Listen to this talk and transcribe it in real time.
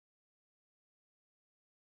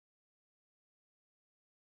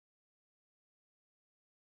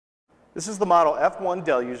This is the model F1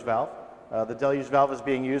 Deluge valve. The Deluge valve is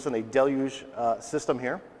being used in a Deluge system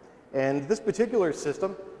here. And this particular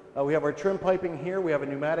system, we have our trim piping here, we have a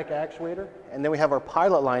pneumatic actuator, and then we have our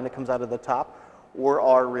pilot line that comes out of the top, or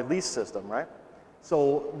our release system, right?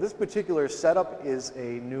 So this particular setup is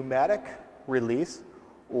a pneumatic release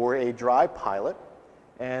or a dry pilot.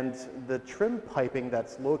 And the trim piping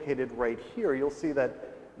that's located right here, you'll see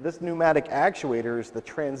that this pneumatic actuator is the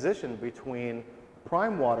transition between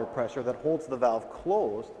prime water pressure that holds the valve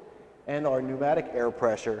closed and our pneumatic air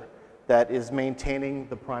pressure that is maintaining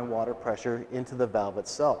the prime water pressure into the valve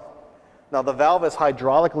itself. Now the valve is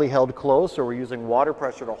hydraulically held closed, so we're using water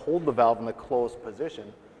pressure to hold the valve in the closed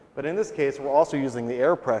position. But in this case, we're also using the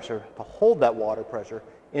air pressure to hold that water pressure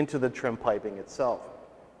into the trim piping itself.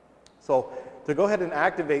 So to go ahead and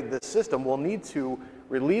activate this system, we'll need to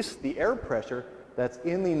release the air pressure that's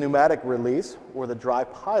in the pneumatic release or the dry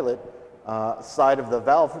pilot side of the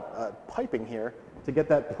valve piping here to get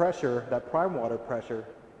that pressure, that prime water pressure,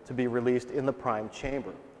 to be released in the prime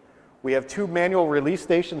chamber. We have two manual release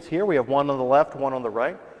stations here. We have one on the left, one on the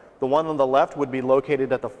right. The one on the left would be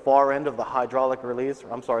located at the far end of the hydraulic release,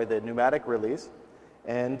 or I'm sorry, the pneumatic release.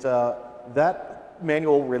 And that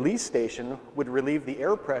manual release station would relieve the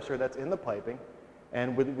air pressure that's in the piping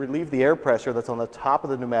and would relieve the air pressure that's on the top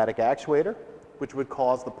of the pneumatic actuator, which would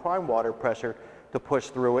cause the prime water pressure to push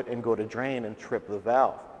through it and go to drain and trip the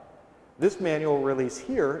valve. This manual release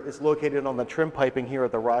here is located on the trim piping here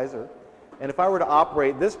at the riser. And if I were to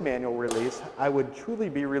operate this manual release, I would truly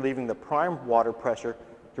be relieving the prime water pressure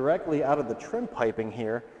directly out of the trim piping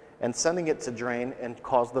here and sending it to drain and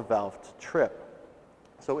cause the valve to trip.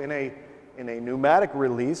 So in a pneumatic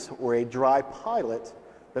release or a dry pilot,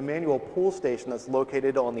 the manual pull station that's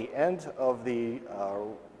located on the end of the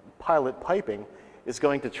pilot piping is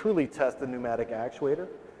going to truly test the pneumatic actuator.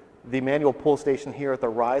 The manual pull station here at the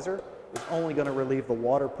riser is only going to relieve the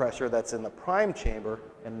water pressure that's in the prime chamber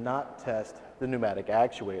and not test the pneumatic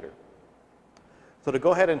actuator. So to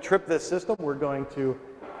go ahead and trip this system, we're going to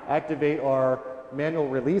activate our manual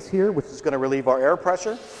release here, which is going to relieve our air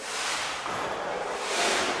pressure.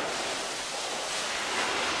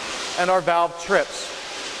 And our valve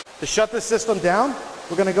trips. To shut this system down,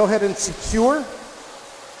 we're going to go ahead and secure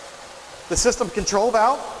the system control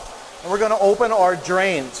valve, and we're going to open our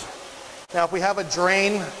drains. Now if we have a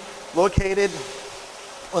drain located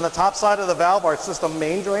on the top side of the valve, our system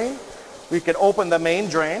main drain, we can open the main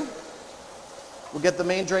drain. We'll get the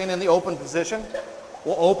main drain in the open position.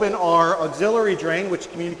 We'll open our auxiliary drain, which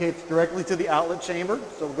communicates directly to the outlet chamber,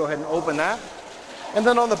 so we'll go ahead and open that. And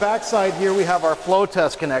then on the back side here, we have our flow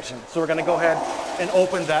test connection. So we're going to go ahead and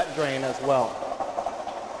open that drain as well.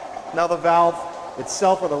 Now the valve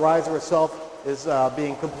itself, or the riser itself, is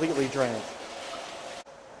being completely drained.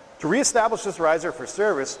 To reestablish this riser for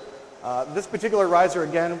service, this particular riser,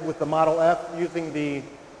 again with the Model F, using the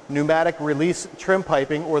pneumatic release trim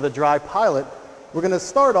piping or the dry pilot, we're going to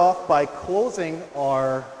start off by closing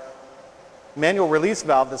our manual release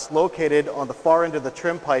valve that's located on the far end of the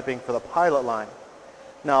trim piping for the pilot line.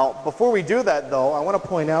 Now, before we do that though, I want to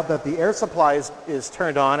point out that the air supply is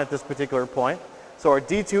turned on at this particular point. So our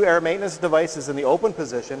D2 air maintenance device is in the open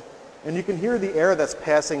position, and you can hear the air that's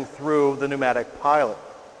passing through the pneumatic pilot.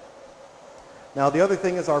 Now the other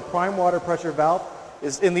thing is our prime water pressure valve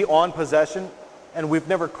is in the on position, and we've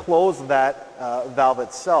never closed that valve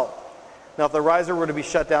itself. Now if the riser were to be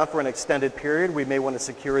shut down for an extended period, we may want to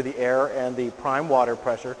secure the air and the prime water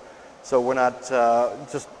pressure, so we're not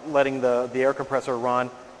just letting the air compressor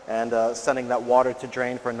run and sending that water to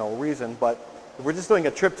drain for no reason. But if we're just doing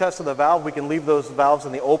a trip test of the valve, we can leave those valves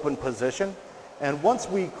in the open position. And once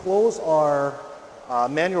we close our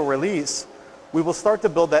manual release, we will start to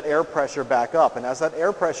build that air pressure back up. And as that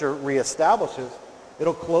air pressure reestablishes,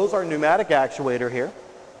 it'll close our pneumatic actuator here.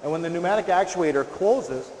 And when the pneumatic actuator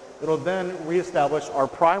closes, it'll then reestablish our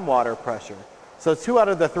prime water pressure. So 2 out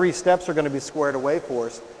of the 3 steps are going to be squared away for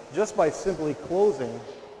us just by simply closing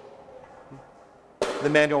the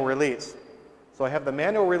manual release. So I have the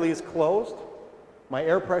manual release closed, my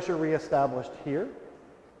air pressure reestablished here,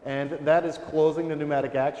 and that is closing the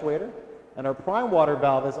pneumatic actuator. And our prime water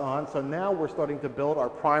valve is on, so now we're starting to build our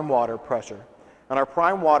prime water pressure. And our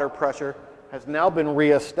prime water pressure has now been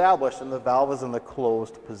reestablished and the valve is in the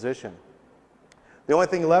closed position. The only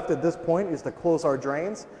thing left at this point is to close our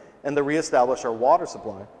drains and to reestablish our water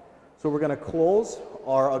supply. So we're going to close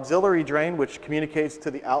our auxiliary drain, which communicates to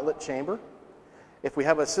the outlet chamber. If we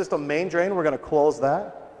have a system main drain, we're going to close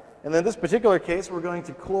that. And in this particular case, we're going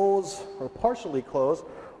to close, or partially close,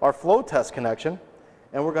 our flow test connection,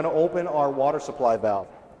 and we're going to open our water supply valve.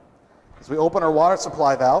 As we open our water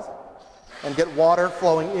supply valve, and get water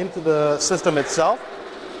flowing into the system itself.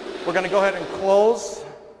 We're going to go ahead and close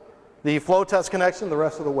the flow test connection the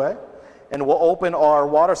rest of the way, and we'll open our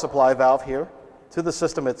water supply valve here to the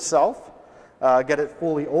system itself, get it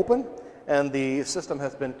fully open, and the system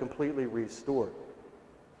has been completely restored.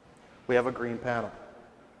 We have a green panel.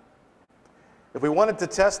 If we wanted to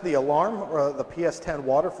test the alarm or the PS10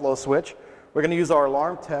 water flow switch, we're going to use our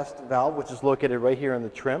alarm test valve, which is located right here in the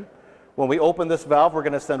trim. When we open this valve, we're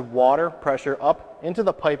going to send water pressure up into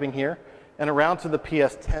the piping here and around to the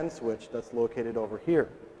PS10 switch that's located over here.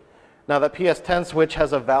 Now that PS10 switch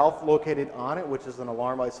has a valve located on it, which is an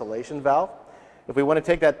alarm isolation valve. If we want to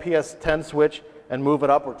take that PS10 switch and move it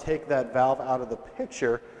up or take that valve out of the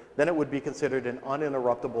picture, then it would be considered an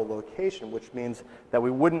uninterruptible location, which means that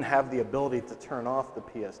we wouldn't have the ability to turn off the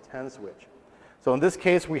PS10 switch. So in this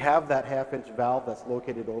case, we have that half-inch valve that's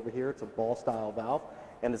located over here. It's a ball-style valve,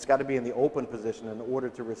 and it's got to be in the open position in order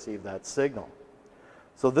to receive that signal.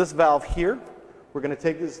 So this valve here, we're going to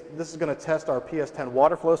take this is going to test our PS10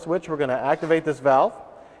 water flow switch. We're going to activate this valve,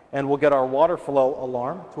 and we'll get our water flow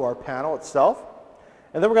alarm to our panel itself.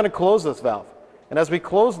 And then we're going to close this valve. And as we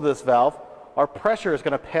close this valve, our pressure is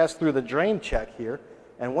going to pass through the drain check here,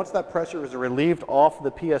 and once that pressure is relieved off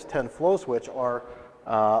the PS10 flow switch, our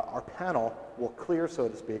panel will clear, so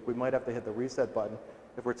to speak. We might have to hit the reset button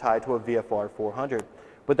if we're tied to a VFR 400.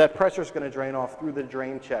 But that pressure is going to drain off through the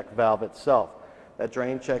drain check valve itself. That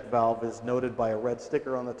drain check valve is noted by a red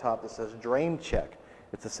sticker on the top that says drain check.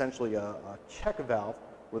 It's essentially a check valve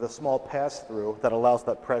with a small pass-through that allows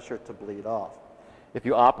that pressure to bleed off. If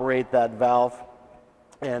you operate that valve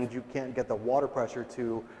and you can't get the water pressure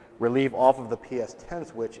to relieve off of the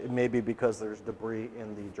PS10 switch, it may be because there's debris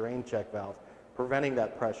in the drain check valve, preventing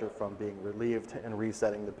that pressure from being relieved and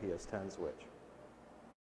resetting the PS10 switch.